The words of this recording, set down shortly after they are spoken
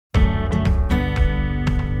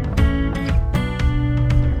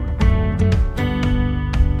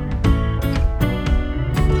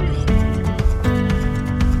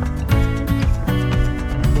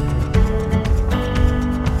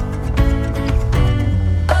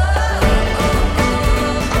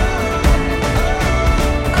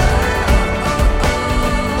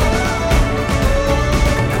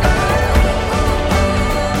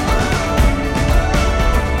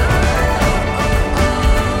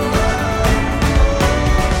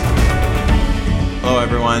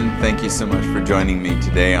everyone. Thank you so much for joining me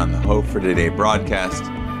today on the Hope for Today broadcast.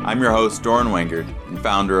 I'm your host, Doran Wengard, and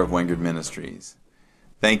founder of Wengard Ministries.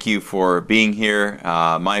 Thank you for being here.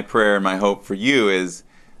 My prayer and my hope for you is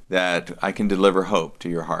that I can deliver hope to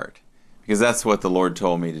your heart, because that's what the Lord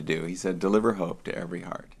told me to do. He said, deliver hope to every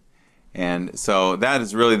heart. And so that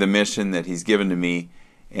is really the mission that He's given to me,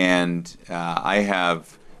 and I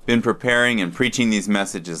have been preparing and preaching these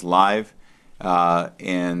messages live.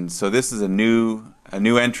 And so this is a new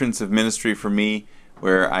entrance of ministry for me,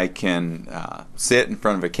 where I can sit in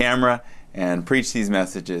front of a camera and preach these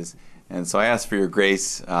messages. And so I ask for your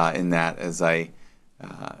grace in that as I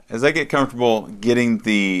get comfortable getting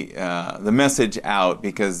the message out,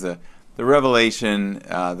 because the revelation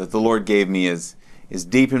that the Lord gave me is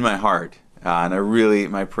deep in my heart,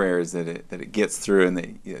 and my prayer is that it gets through, and that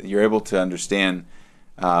you're able to understand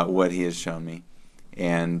what He has shown me,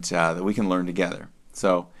 and that we can learn together.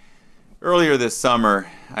 So earlier this summer,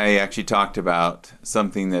 I actually talked about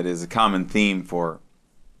something that is a common theme for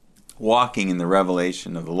walking in the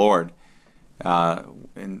revelation of the Lord.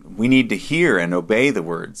 And we need to hear and obey the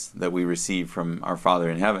words that we receive from our Father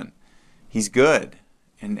in heaven. He's good,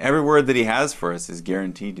 and every word that He has for us is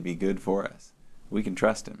guaranteed to be good for us. We can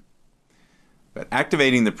trust Him. But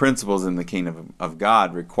activating the principles in the kingdom of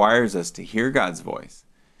God requires us to hear God's voice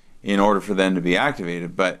in order for them to be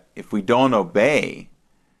activated. But if we don't obey,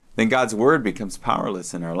 then God's word becomes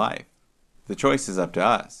powerless in our life. The choice is up to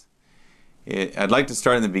us. I'd like to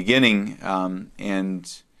start in the beginning,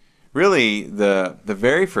 and really the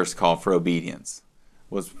very first call for obedience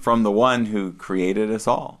was from the one who created us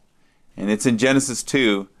all. And it's in Genesis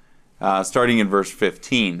 2, starting in verse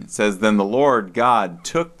 15. It says, "Then the Lord God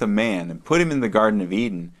took the man and put him in the Garden of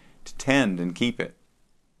Eden to tend and keep it.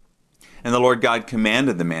 And the Lord God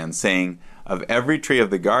commanded the man, saying, Of every tree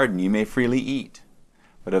of the garden you may freely eat,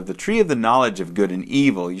 but of the tree of the knowledge of good and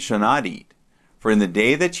evil you shall not eat, for in the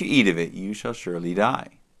day that you eat of it you shall surely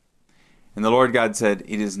die. And the Lord God said,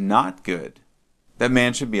 It is not good that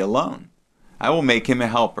man should be alone. I will make him a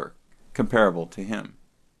helper, comparable to him."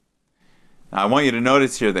 Now, I want you to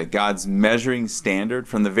notice here that God's measuring standard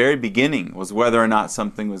from the very beginning was whether or not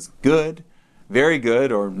something was good, very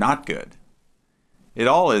good, or not good. It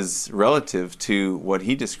all is relative to what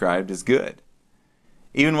He described as good.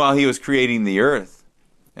 Even while He was creating the earth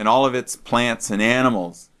and all of its plants and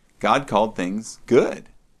animals, God called things good.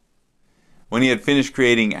 When He had finished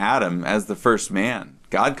creating Adam as the first man,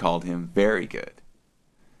 God called him very good.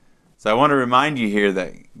 So I want to remind you here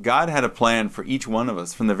that God had a plan for each one of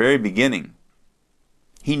us from the very beginning.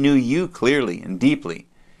 He knew you clearly and deeply,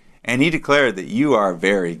 and He declared that you are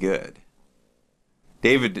very good.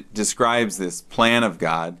 David describes this plan of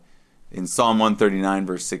God in Psalm 139,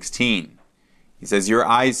 verse 16. He says, "Your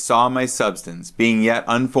eyes saw my substance, being yet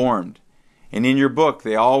unformed, and in your book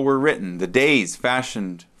they all were written, the days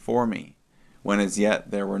fashioned for me, when as yet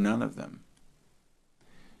there were none of them."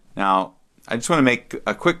 Now, I just want to make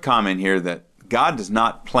a quick comment here that God does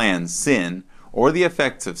not plan sin or the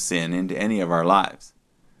effects of sin into any of our lives.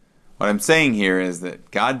 What I'm saying here is that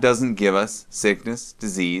God doesn't give us sickness,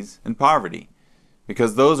 disease, and poverty,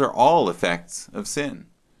 because those are all effects of sin.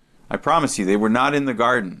 I promise you, they were not in the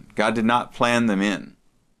garden. God did not plan them in.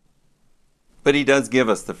 But He does give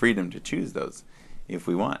us the freedom to choose those if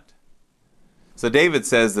we want. So David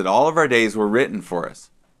says that all of our days were written for us,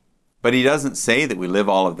 but he doesn't say that we live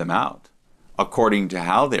all of them out according to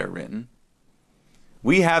how they are written.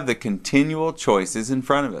 We have the continual choices in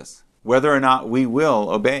front of us, whether or not we will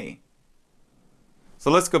obey. So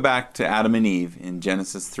let's go back to Adam and Eve in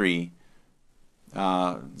Genesis 3,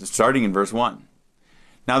 starting in verse 1.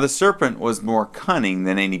 "Now the serpent was more cunning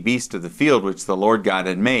than any beast of the field which the Lord God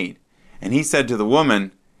had made. And he said to the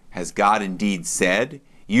woman, Has God indeed said,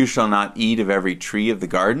 You shall not eat of every tree of the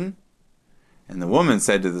garden? And the woman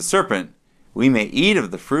said to the serpent, We may eat of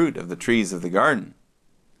the fruit of the trees of the garden.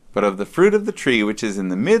 But of the fruit of the tree which is in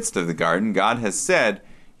the midst of the garden, God has said,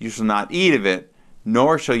 You shall not eat of it,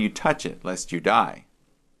 nor shall you touch it, lest you die.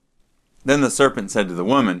 Then the serpent said to the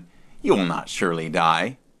woman, You will not surely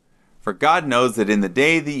die. For God knows that in the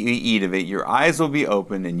day that you eat of it, your eyes will be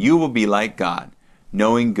opened, and you will be like God,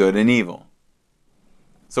 knowing good and evil.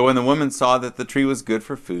 So when the woman saw that the tree was good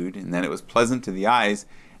for food, and that it was pleasant to the eyes,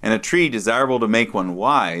 and a tree desirable to make one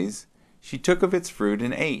wise, she took of its fruit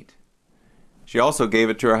and ate. She also gave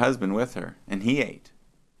it to her husband with her, and he ate."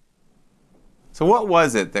 So what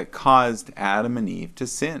was it that caused Adam and Eve to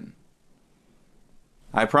sin?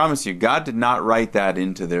 I promise you, God did not write that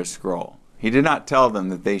into their scroll. He did not tell them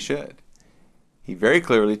that they should. He very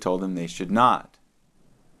clearly told them they should not.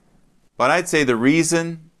 But I'd say the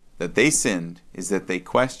reason that they sinned is that they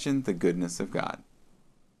questioned the goodness of God.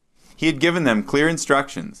 He had given them clear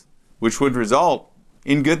instructions, which would result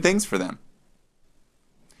in good things for them.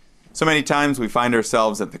 So many times we find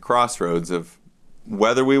ourselves at the crossroads of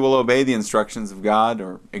whether we will obey the instructions of God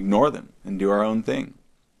or ignore them and do our own thing.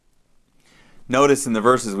 Notice in the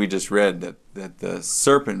verses we just read that the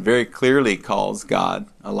serpent very clearly calls God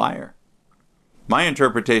a liar. My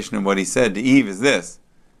interpretation of what he said to Eve is this: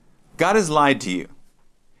 God has lied to you.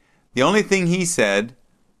 The only thing he said,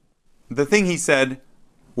 the thing he said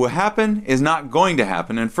will happen is not going to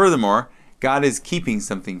happen, and furthermore, God is keeping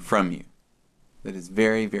something from you that is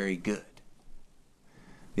very, very good.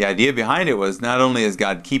 The idea behind it was not only is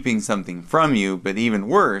God keeping something from you, but even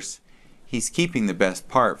worse, he's keeping the best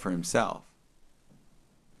part for himself.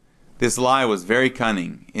 This lie was very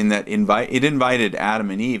cunning in that it invited Adam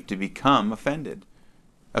and Eve to become offended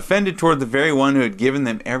toward the very one who had given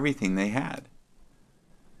them everything they had.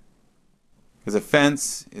 Because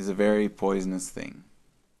offense is a very poisonous thing.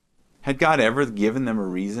 Had God ever given them a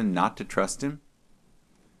reason not to trust him?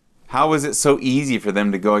 How was it so easy for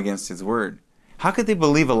them to go against his word? How could they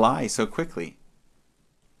believe a lie so quickly?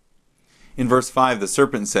 In verse 5, the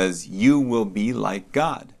serpent says, "You will be like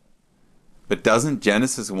God." But doesn't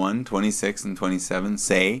Genesis 1:26 and 27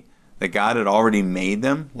 say that God had already made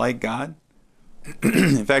them like God?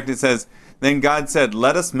 In fact, it says, "Then God said,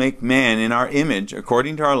 'Let us make man in our image,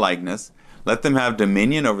 according to our likeness. Let them have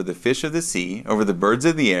dominion over the fish of the sea, over the birds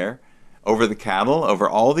of the air, over the cattle, over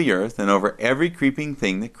all the earth, and over every creeping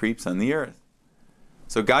thing that creeps on the earth.'"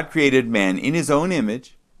 So God created man in his own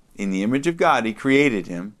image. In the image of God, he created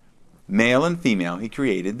him. Male and female, he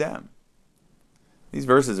created them. These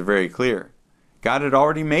verses are very clear. God had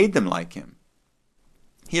already made them like him.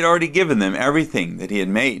 He had already given them everything that he had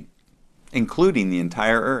made, including the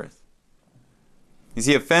entire earth. You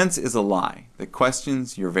see, offense is a lie that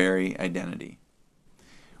questions your very identity.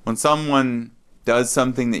 When someone does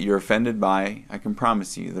something that you're offended by, I can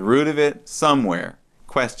promise you, the root of it somewhere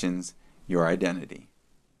questions your identity.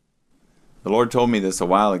 The Lord told me this a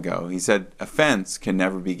while ago. He said, offense can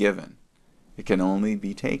never be given. It can only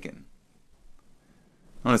be taken.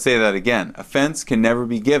 I want to say that again. Offense can never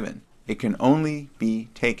be given. It can only be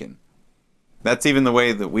taken. That's even the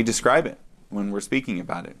way that we describe it when we're speaking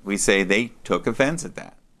about it. We say they took offense at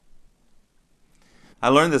that. I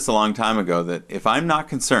learned this a long time ago, that if I'm not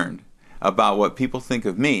concerned about what people think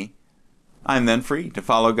of me, I'm then free to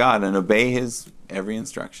follow God and obey his every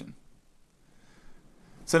instruction.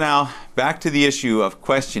 So now, back to the issue of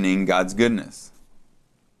questioning God's goodness.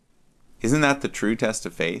 Isn't that the true test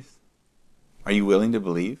of faith? Are you willing to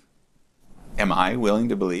believe? Am I willing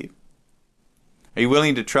to believe? Are you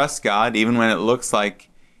willing to trust God even when it looks like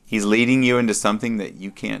he's leading you into something that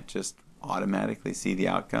you can't just automatically see the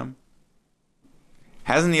outcome?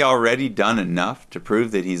 Hasn't he already done enough to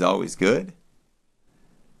prove that he's always good?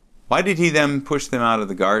 Why did he then push them out of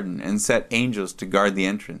the garden and set angels to guard the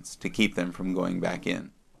entrance to keep them from going back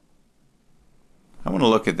in? I want to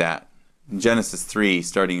look at that in Genesis 3,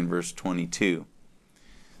 starting in verse 22.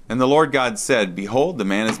 "And the Lord God said, Behold, the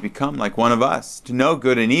man has become like one of us, to know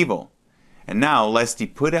good and evil. And now, lest he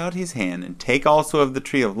put out his hand and take also of the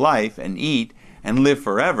tree of life and eat and live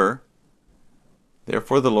forever,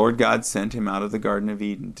 therefore the Lord God sent him out of the Garden of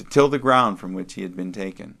Eden to till the ground from which he had been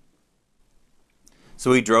taken.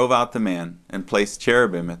 So he drove out the man and placed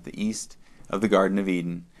cherubim at the east of the Garden of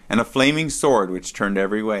Eden, and a flaming sword which turned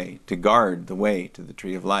every way, to guard the way to the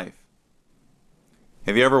tree of life."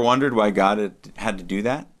 Have you ever wondered why God had to do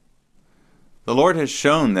that? The Lord has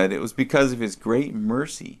shown that it was because of his great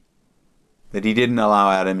mercy that he didn't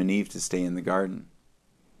allow Adam and Eve to stay in the garden.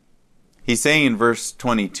 He's saying in verse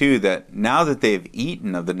 22 that now that they have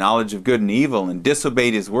eaten of the knowledge of good and evil and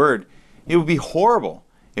disobeyed his word, it would be horrible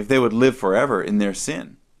if they would live forever in their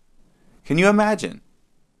sin. Can you imagine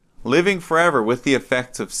living forever with the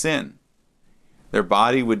effects of sin? Their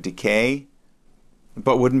body would decay,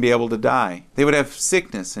 but wouldn't be able to die. They would have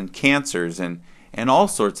sickness and cancers and all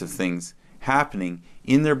sorts of things happening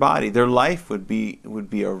in their body. Their life would be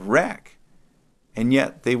a wreck, and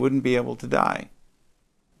yet they wouldn't be able to die.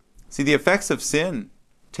 See, the effects of sin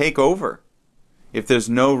take over if there's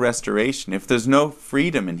no restoration, if there's no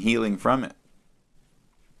freedom and healing from it.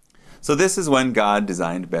 So this is when God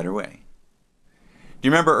designed a better way. Do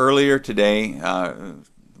you remember earlier today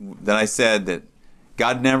that I said that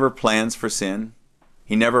God never plans for sin?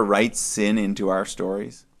 He never writes sin into our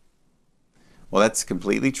stories? Well, that's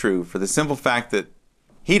completely true, for the simple fact that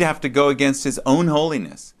he'd have to go against his own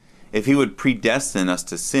holiness if he would predestine us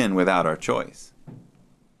to sin without our choice.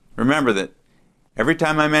 Remember that every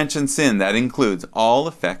time I mention sin, that includes all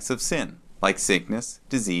effects of sin, like sickness,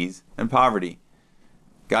 disease, and poverty.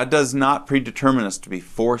 God does not predetermine us to be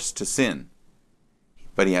forced to sin,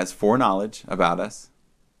 but He has foreknowledge about us.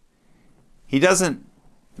 He doesn't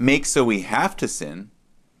make so we have to sin,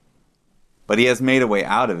 but He has made a way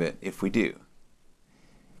out of it if we do.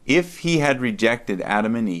 If He had rejected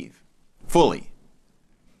Adam and Eve fully,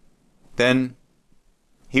 then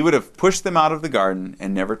He would have pushed them out of the garden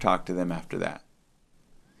and never talked to them after that.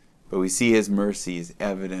 But we see His mercy is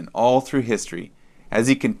evident all through history as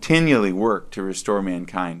He continually worked to restore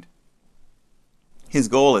mankind. His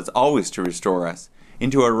goal is always to restore us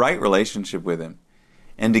into a right relationship with Him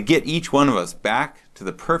and to get each one of us back to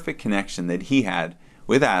the perfect connection that He had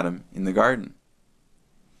with Adam in the garden.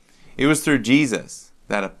 It was through Jesus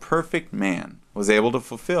that a perfect man was able to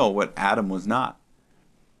fulfill what Adam was not.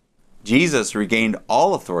 Jesus regained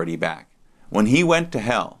all authority back when He went to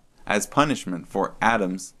hell as punishment for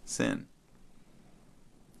Adam's sin.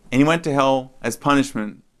 And He went to hell as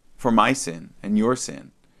punishment for my sin and your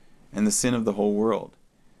sin and the sin of the whole world.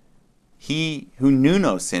 He who knew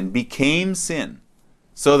no sin became sin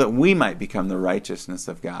so that we might become the righteousness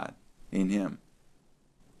of God in Him.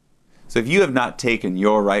 So if you have not taken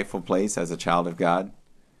your rightful place as a child of God,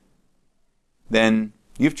 then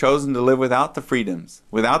you've chosen to live without the freedoms,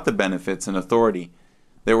 without the benefits and authority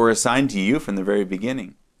that were assigned to you from the very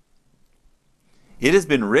beginning. It has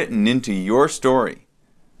been written into your story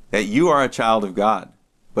that you are a child of God,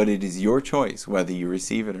 but it is your choice whether you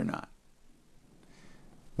receive it or not.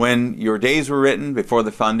 When your days were written before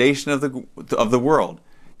the foundation of the world,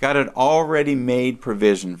 God had already made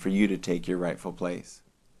provision for you to take your rightful place.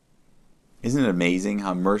 Isn't it amazing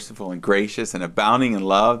how merciful and gracious and abounding in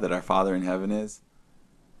love that our Father in heaven is?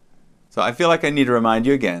 So I feel like I need to remind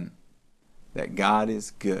you again that God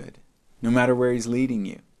is good, no matter where He's leading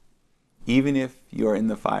you, even if you are in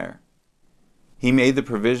the fire. He made the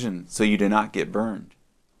provision so you do not get burned.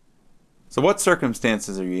 So what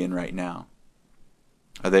circumstances are you in right now?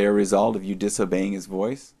 Are they a result of you disobeying His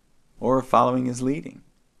voice or following His leading?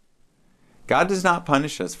 God does not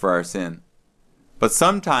punish us for our sin, but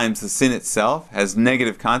sometimes the sin itself has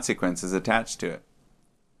negative consequences attached to it.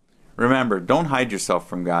 Remember, don't hide yourself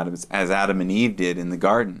from God as Adam and Eve did in the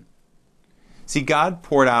garden. See, God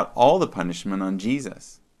poured out all the punishment on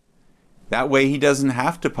Jesus. That way He doesn't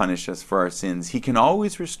have to punish us for our sins. He can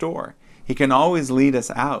always restore. He can always lead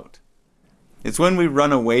us out. It's when we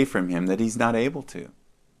run away from Him that He's not able to.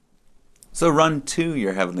 So run to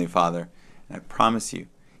your Heavenly Father, and I promise you,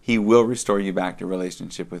 He will restore you back to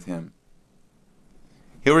relationship with Him.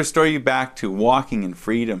 He'll restore you back to walking in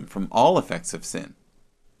freedom from all effects of sin.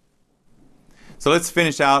 So let's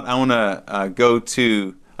finish out. I want to go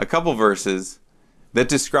to a couple verses that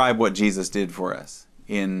describe what Jesus did for us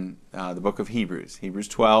in the book of Hebrews. Hebrews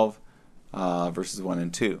 12, verses 1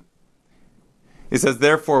 and 2. It says,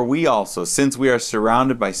 "Therefore we also, since we are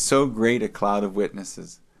surrounded by so great a cloud of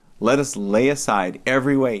witnesses, let us lay aside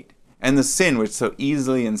every weight and the sin which so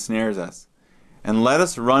easily ensnares us, and let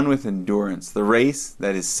us run with endurance the race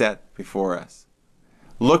that is set before us,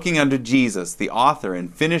 looking unto Jesus, the author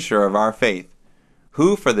and finisher of our faith,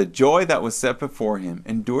 who for the joy that was set before Him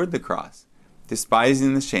endured the cross,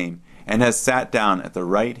 despising the shame, and has sat down at the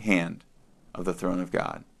right hand of the throne of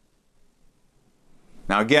God."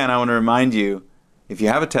 Now again, I want to remind you, if you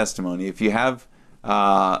have a testimony, if you have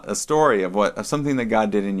a story of something that God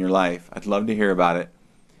did in your life, I'd love to hear about it.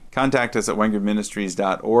 Contact us at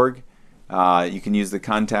wengardministries.org. You can use the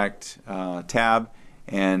contact tab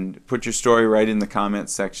and put your story right in the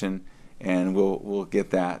comments section, and we'll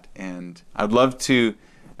get that. And I'd love to,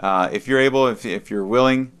 if you're able, if you're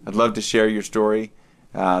willing, I'd love to share your story.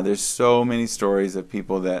 There's so many stories of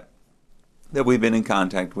people that we've been in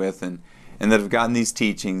contact with and that have gotten these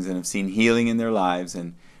teachings and have seen healing in their lives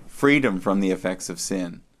and freedom from the effects of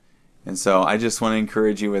sin. And so I just want to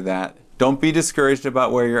encourage you with that. Don't be discouraged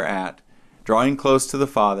about where you're at. Drawing close to the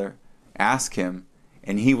Father, ask Him,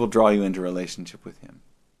 and He will draw you into relationship with Him.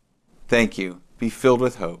 Thank you. Be filled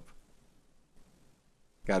with hope.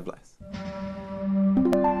 God bless.